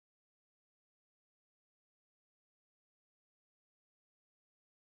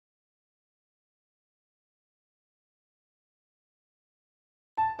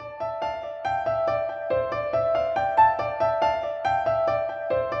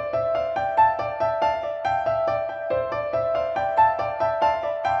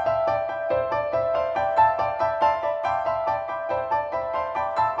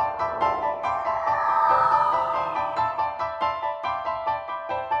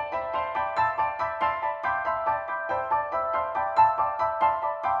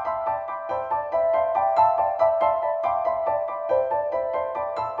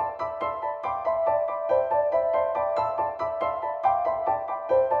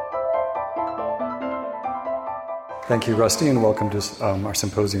Thank you, Rusty, and welcome to our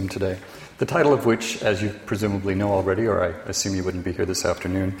symposium today. The title of which, as you presumably know already, or I assume you wouldn't be here this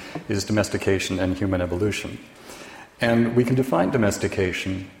afternoon, is Domestication and Human Evolution. And we can define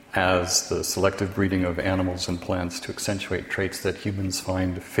domestication as the selective breeding of animals and plants to accentuate traits that humans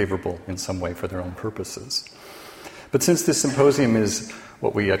find favorable in some way for their own purposes. But since this symposium is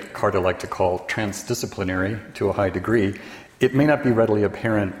what we at CARTA like to call transdisciplinary to a high degree, it may not be readily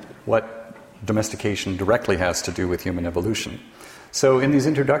apparent what domestication directly has to do with human evolution. So in these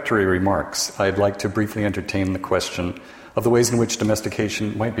introductory remarks, I'd like to briefly entertain the question of the ways in which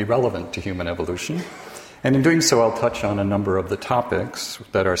domestication might be relevant to human evolution. And in doing so, I'll touch on a number of the topics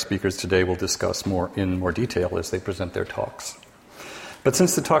that our speakers today will discuss in more detail as they present their talks. But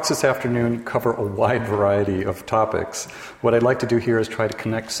since the talks this afternoon cover a wide variety of topics, what I'd like to do here is try to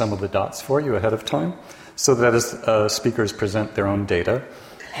connect some of the dots for you ahead of time, so that as speakers present their own data,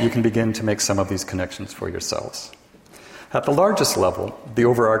 you can begin to make some of these connections for yourselves. At the largest level, the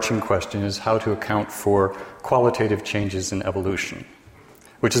overarching question is how to account for qualitative changes in evolution,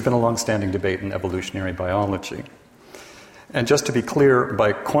 which has been a long-standing debate in evolutionary biology. And just to be clear,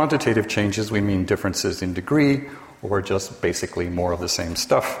 by quantitative changes we mean differences in degree or just basically more of the same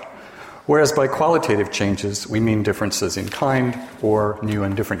stuff. Whereas by qualitative changes we mean differences in kind or new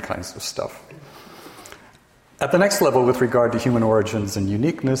and different kinds of stuff. At the next level, with regard to human origins and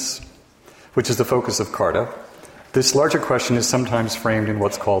uniqueness, which is the focus of CARTA, this larger question is sometimes framed in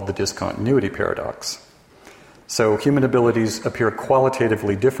what's called the discontinuity paradox. So human abilities appear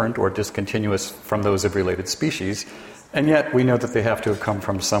qualitatively different or discontinuous from those of related species, and yet we know that they have to have come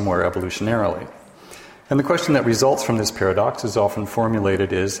from somewhere evolutionarily. And the question that results from this paradox is often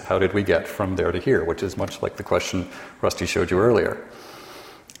formulated is, how did we get from there to here, which is much like the question Rusty showed you earlier.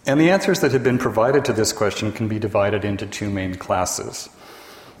 And the answers that have been provided to this question can be divided into two main classes.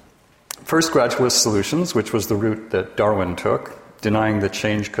 First, gradualist solutions, which was the route that Darwin took, denying that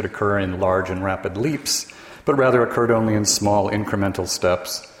change could occur in large and rapid leaps, but rather occurred only in small incremental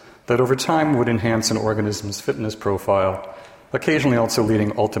steps that over time would enhance an organism's fitness profile, occasionally also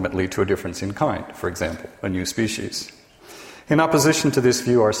leading ultimately to a difference in kind, for example, a new species. In opposition to this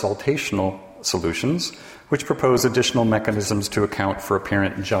view are saltational solutions, which propose additional mechanisms to account for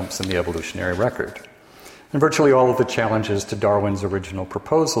apparent jumps in the evolutionary record. And virtually all of the challenges to Darwin's original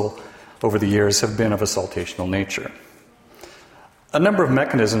proposal over the years have been of a saltational nature. A number of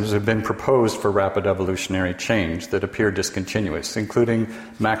mechanisms have been proposed for rapid evolutionary change that appear discontinuous, including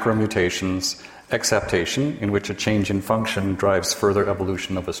macromutations, exaptation, in which a change in function drives further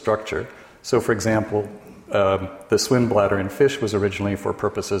evolution of a structure. So, for example, the swim bladder in fish was originally for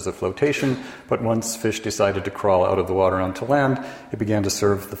purposes of flotation, but once fish decided to crawl out of the water onto land, it began to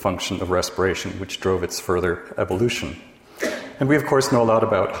serve the function of respiration, which drove its further evolution. And we, of course, know a lot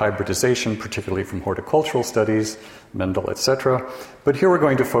about hybridization, particularly from horticultural studies, Mendel, etc. But here we're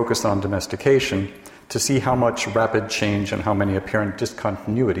going to focus on domestication to see how much rapid change and how many apparent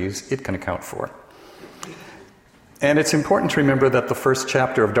discontinuities it can account for. And it's important to remember that the first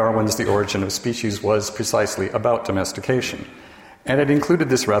chapter of Darwin's The Origin of Species was precisely about domestication, and it included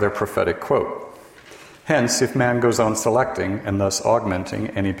this rather prophetic quote. Hence, if man goes on selecting and thus augmenting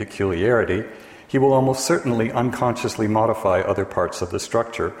any peculiarity, he will almost certainly unconsciously modify other parts of the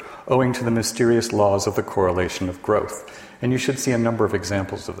structure, owing to the mysterious laws of the correlation of growth. And you should see a number of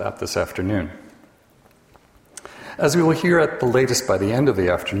examples of that this afternoon. As we will hear at the latest by the end of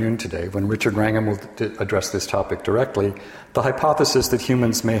the afternoon today, when Richard Wrangham will address this topic directly, the hypothesis that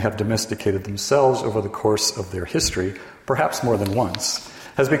humans may have domesticated themselves over the course of their history, perhaps more than once,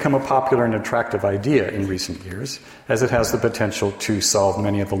 has become a popular and attractive idea in recent years, as it has the potential to solve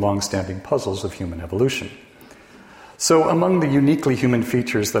many of the long-standing puzzles of human evolution. So among the uniquely human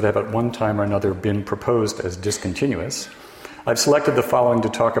features that have at one time or another been proposed as discontinuous, I've selected the following to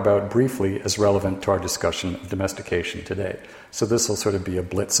talk about briefly as relevant to our discussion of domestication today. So this will sort of be a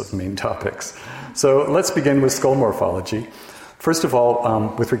blitz of main topics. So let's begin with skull morphology. First of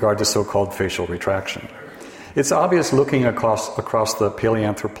all, with regard to so-called facial retraction. It's obvious looking across the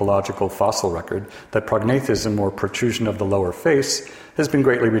paleoanthropological fossil record that prognathism, or protrusion of the lower face, has been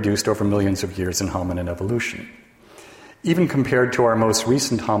greatly reduced over millions of years in hominin evolution. Even compared to our most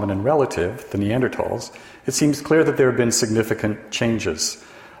recent hominin relative, the Neanderthals, it seems clear that there have been significant changes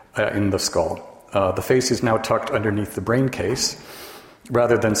in the skull. The face is now tucked underneath the brain case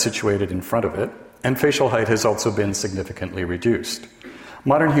rather than situated in front of it, and facial height has also been significantly reduced.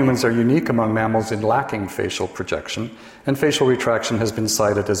 Modern humans are unique among mammals in lacking facial projection, and facial retraction has been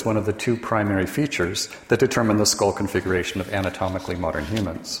cited as one of the two primary features that determine the skull configuration of anatomically modern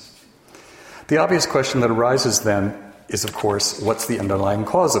humans. The obvious question that arises then is, of course, what's the underlying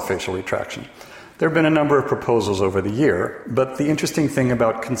cause of facial retraction? There have been a number of proposals over the year, but the interesting thing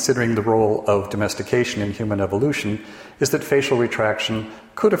about considering the role of domestication in human evolution is that facial retraction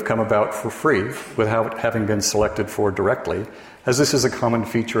could have come about for free without having been selected for directly, as this is a common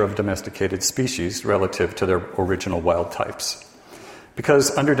feature of domesticated species relative to their original wild types.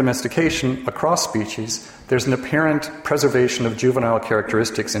 Because under domestication, across species, there's an apparent preservation of juvenile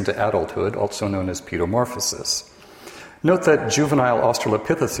characteristics into adulthood, also known as pedomorphosis. Note that juvenile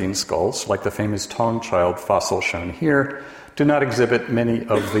Australopithecine skulls, like the famous Tongchild fossil shown here, do not exhibit many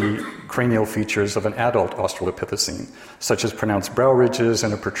of the cranial features of an adult Australopithecine, such as pronounced brow ridges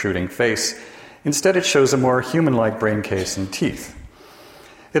and a protruding face. Instead, it shows a more human-like brain case and teeth.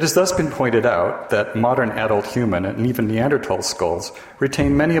 It has thus been pointed out that modern adult human and even Neanderthal skulls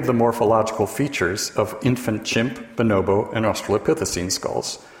retain many of the morphological features of infant chimp, bonobo, and Australopithecine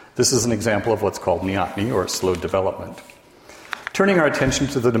skulls. This is an example of what's called neoteny, or slow development. Turning our attention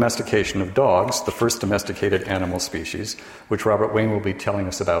to the domestication of dogs, the first domesticated animal species, which Robert Wayne will be telling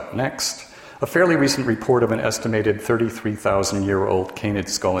us about next, a fairly recent report of an estimated 33,000-year-old canid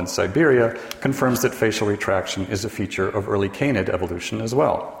skull in Siberia confirms that facial retraction is a feature of early canid evolution as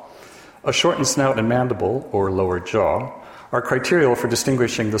well. A shortened snout and mandible, or lower jaw, are criterial for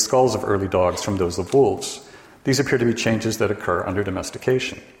distinguishing the skulls of early dogs from those of wolves. These appear to be changes that occur under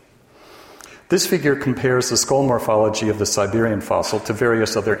domestication. This figure compares the skull morphology of the Siberian fossil to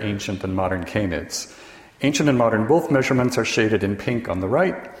various other ancient and modern canids. Ancient and modern wolf measurements are shaded in pink on the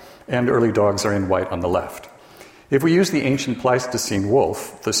right, and early dogs are in white on the left. If we use the ancient Pleistocene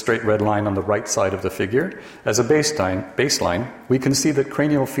wolf, the straight red line on the right side of the figure, as a baseline, we can see that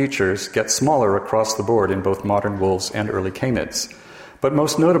cranial features get smaller across the board in both modern wolves and early canids, but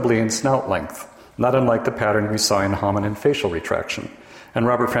most notably in snout length, not unlike the pattern we saw in hominin facial retraction. And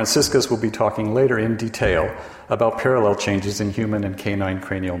Robert Franciscus will be talking later in detail about parallel changes in human and canine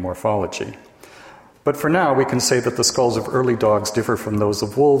cranial morphology. But for now, we can say that the skulls of early dogs differ from those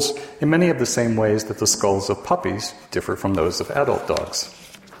of wolves in many of the same ways that the skulls of puppies differ from those of adult dogs.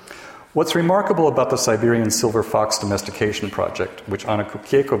 What's remarkable about the Siberian silver fox domestication project, which Anna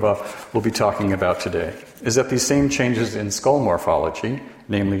Kukiekova will be talking about today, is that these same changes in skull morphology,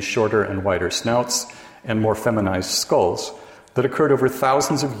 namely shorter and wider snouts and more feminized skulls, that occurred over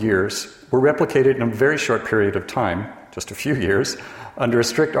thousands of years were replicated in a very short period of time, just a few years, under a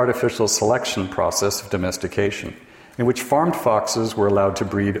strict artificial selection process of domestication, in which farmed foxes were allowed to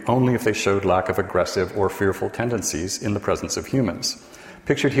breed only if they showed lack of aggressive or fearful tendencies in the presence of humans.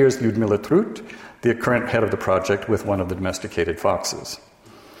 Pictured here is Lyudmila Trut, the current head of the project with one of the domesticated foxes.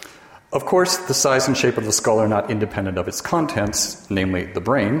 Of course, the size and shape of the skull are not independent of its contents, namely the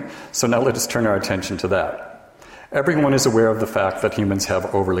brain, so now let us turn our attention to that. Everyone is aware of the fact that humans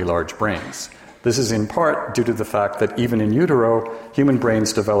have overly large brains. This is in part due to the fact that even in utero, human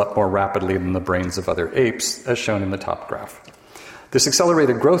brains develop more rapidly than the brains of other apes, as shown in the top graph. This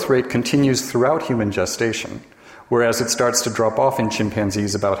accelerated growth rate continues throughout human gestation, whereas it starts to drop off in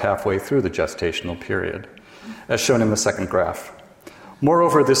chimpanzees about halfway through the gestational period, as shown in the second graph.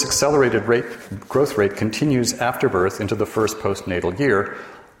 Moreover, this accelerated growth rate continues after birth into the first postnatal year,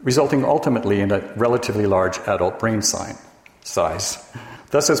 resulting ultimately in a relatively large adult brain size.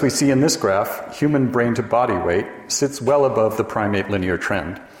 Thus, as we see in this graph, human brain-to-body weight sits well above the primate linear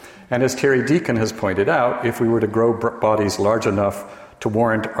trend. And as Terry Deacon has pointed out, if we were to grow bodies large enough to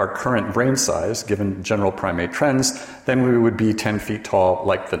warrant our current brain size, given general primate trends, then we would be 10 feet tall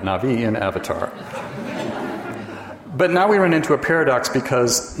like the Na'vi in Avatar. But now we run into a paradox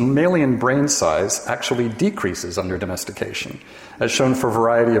because mammalian brain size actually decreases under domestication, as shown for a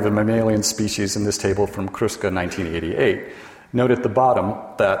variety of mammalian species in this table from Kruska 1988. Note at the bottom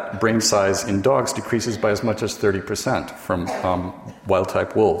that brain size in dogs decreases by as much as 30% from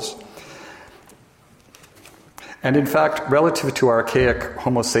wild-type wolves. And in fact, relative to archaic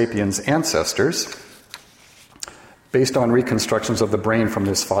Homo sapiens ancestors, based on reconstructions of the brain from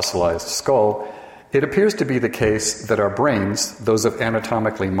this fossilized skull, it appears to be the case that our brains, those of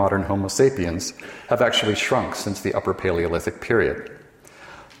anatomically modern Homo sapiens, have actually shrunk since the Upper Paleolithic period.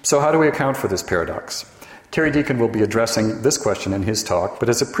 So how do we account for this paradox? Terry Deacon will be addressing this question in his talk, but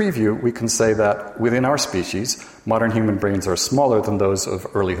as a preview, we can say that within our species, modern human brains are smaller than those of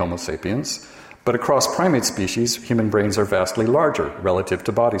early Homo sapiens, but across primate species, human brains are vastly larger relative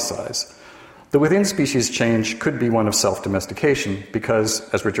to body size. The within-species change could be one of self-domestication because,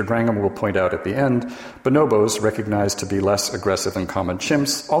 as Richard Wrangham will point out at the end, bonobos, recognized to be less aggressive than common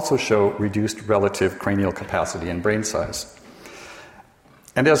chimps, also show reduced relative cranial capacity and brain size.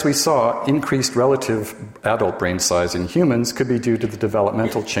 And as we saw, increased relative adult brain size in humans could be due to the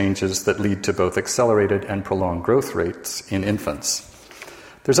developmental changes that lead to both accelerated and prolonged growth rates in infants.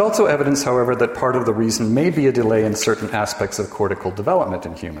 There's also evidence, however, that part of the reason may be a delay in certain aspects of cortical development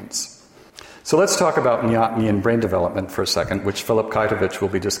in humans. So let's talk about neoteny brain development for a second, which Philip Kaitovich will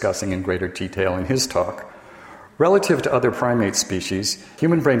be discussing in greater detail in his talk. Relative to other primate species,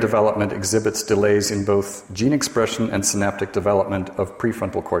 human brain development exhibits delays in both gene expression and synaptic development of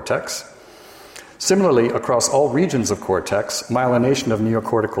prefrontal cortex. Similarly, across all regions of cortex, myelination of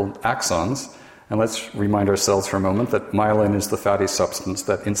neocortical axons, and let's remind ourselves for a moment that myelin is the fatty substance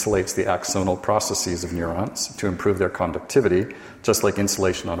that insulates the axonal processes of neurons to improve their conductivity, just like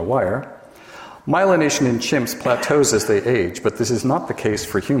insulation on a wire. Myelination in chimps plateaus as they age, but this is not the case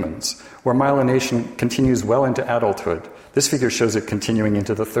for humans, where myelination continues well into adulthood. This figure shows it continuing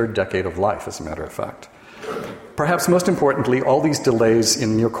into the third decade of life, as a matter of fact. Perhaps most importantly, all these delays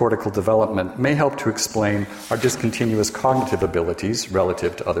in neocortical development may help to explain our discontinuous cognitive abilities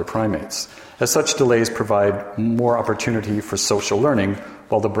relative to other primates, as such delays provide more opportunity for social learning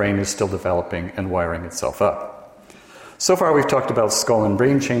while the brain is still developing and wiring itself up. So far we've talked about skull and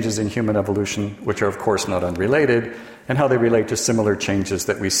brain changes in human evolution, which are of course not unrelated, and how they relate to similar changes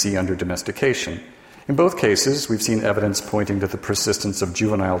that we see under domestication. In both cases, we've seen evidence pointing to the persistence of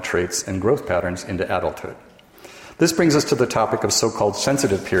juvenile traits and growth patterns into adulthood. This brings us to the topic of so-called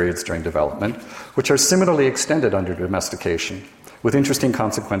sensitive periods during development, which are similarly extended under domestication, with interesting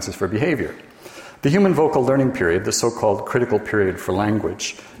consequences for behavior. The human vocal learning period, the so-called critical period for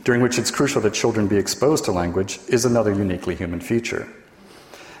language, during which it's crucial that children be exposed to language, is another uniquely human feature.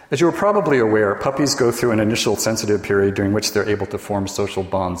 As you are probably aware, puppies go through an initial sensitive period during which they're able to form social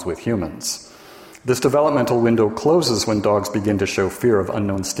bonds with humans. This developmental window closes when dogs begin to show fear of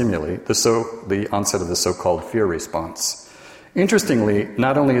unknown stimuli, the onset of the so-called fear response. Interestingly,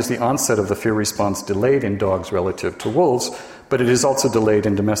 not only is the onset of the fear response delayed in dogs relative to wolves, but it is also delayed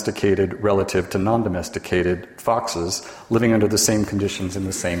in domesticated relative to non-domesticated foxes living under the same conditions in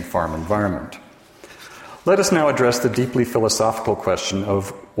the same farm environment. Let us now address the deeply philosophical question of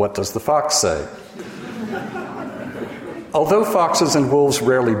what does the fox say? Although foxes and wolves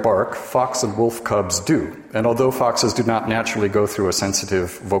rarely bark, fox and wolf cubs do. And although foxes do not naturally go through a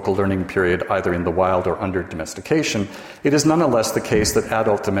sensitive vocal learning period either in the wild or under domestication, it is nonetheless the case that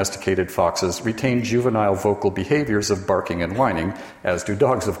adult domesticated foxes retain juvenile vocal behaviors of barking and whining, as do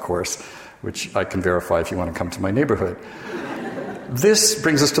dogs, of course, which I can verify if you want to come to my neighborhood. This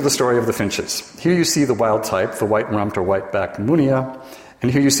brings us to the story of the finches. Here you see the wild type, the white-rumped or white-backed munia, and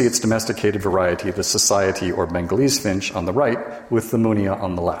here you see its domesticated variety, the society or Bengalese finch on the right, with the munia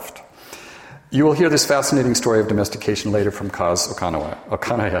on the left. You will hear this fascinating story of domestication later from Kaz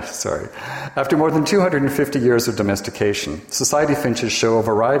Okanaya. After more than 250 years of domestication, society finches show a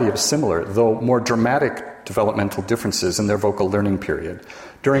variety of similar, though more dramatic, developmental differences in their vocal learning period,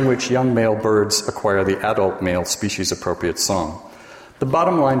 during which young male birds acquire the adult male species-appropriate song. The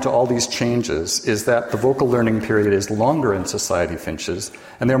bottom line to all these changes is that the vocal learning period is longer in society finches,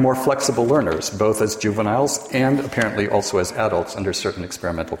 and they're more flexible learners, both as juveniles and apparently also as adults under certain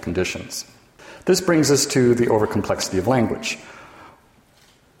experimental conditions. This brings us to the overcomplexity of language.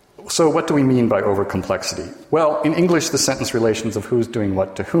 So what do we mean by overcomplexity? Well, in English, the sentence relations of who's doing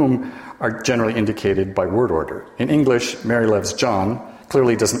what to whom are generally indicated by word order. In English, Mary loves John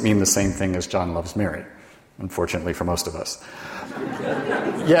clearly doesn't mean the same thing as John loves Mary, unfortunately for most of us.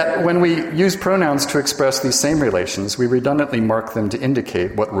 Yet, when we use pronouns to express these same relations, we redundantly mark them to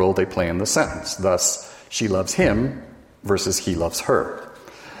indicate what role they play in the sentence. Thus, she loves him versus he loves her.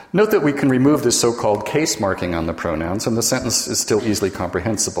 Note that we can remove this so-called case marking on the pronouns, and the sentence is still easily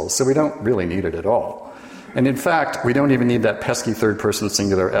comprehensible, so we don't really need it at all. And in fact, we don't even need that pesky third-person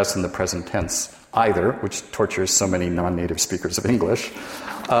singular S in the present tense either, which tortures so many non-native speakers of English,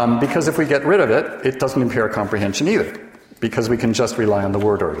 because if we get rid of it, it doesn't impair comprehension either, because we can just rely on the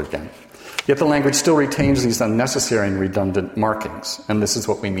word order again. Yet the language still retains these unnecessary and redundant markings, and this is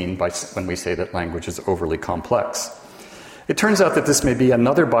what we mean by when we say that language is overly complex. It turns out that this may be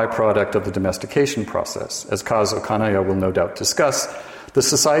another byproduct of the domestication process. As Kaz Okanaya will no doubt discuss, the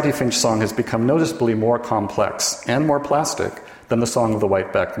society finch song has become noticeably more complex and more plastic than the song of the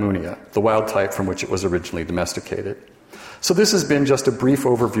white-backed munia, the wild type from which it was originally domesticated. So this has been just a brief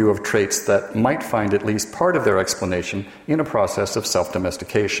overview of traits that might find at least part of their explanation in a process of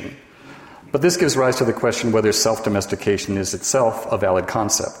self-domestication. But this gives rise to the question whether self-domestication is itself a valid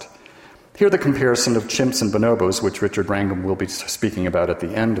concept. Here the comparison of chimps and bonobos, which Richard Wrangham will be speaking about at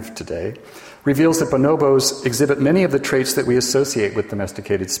the end of today, reveals that bonobos exhibit many of the traits that we associate with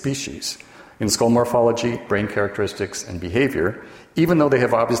domesticated species in skull morphology, brain characteristics, and behavior, even though they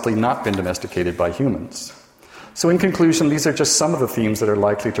have obviously not been domesticated by humans. So in conclusion, these are just some of the themes that are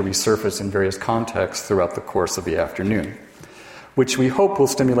likely to resurface in various contexts throughout the course of the afternoon. which we hope will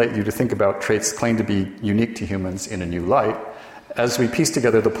stimulate you to think about traits claimed to be unique to humans in a new light as we piece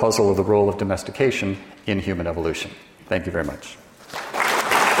together the puzzle of the role of domestication in human evolution. Thank you very much.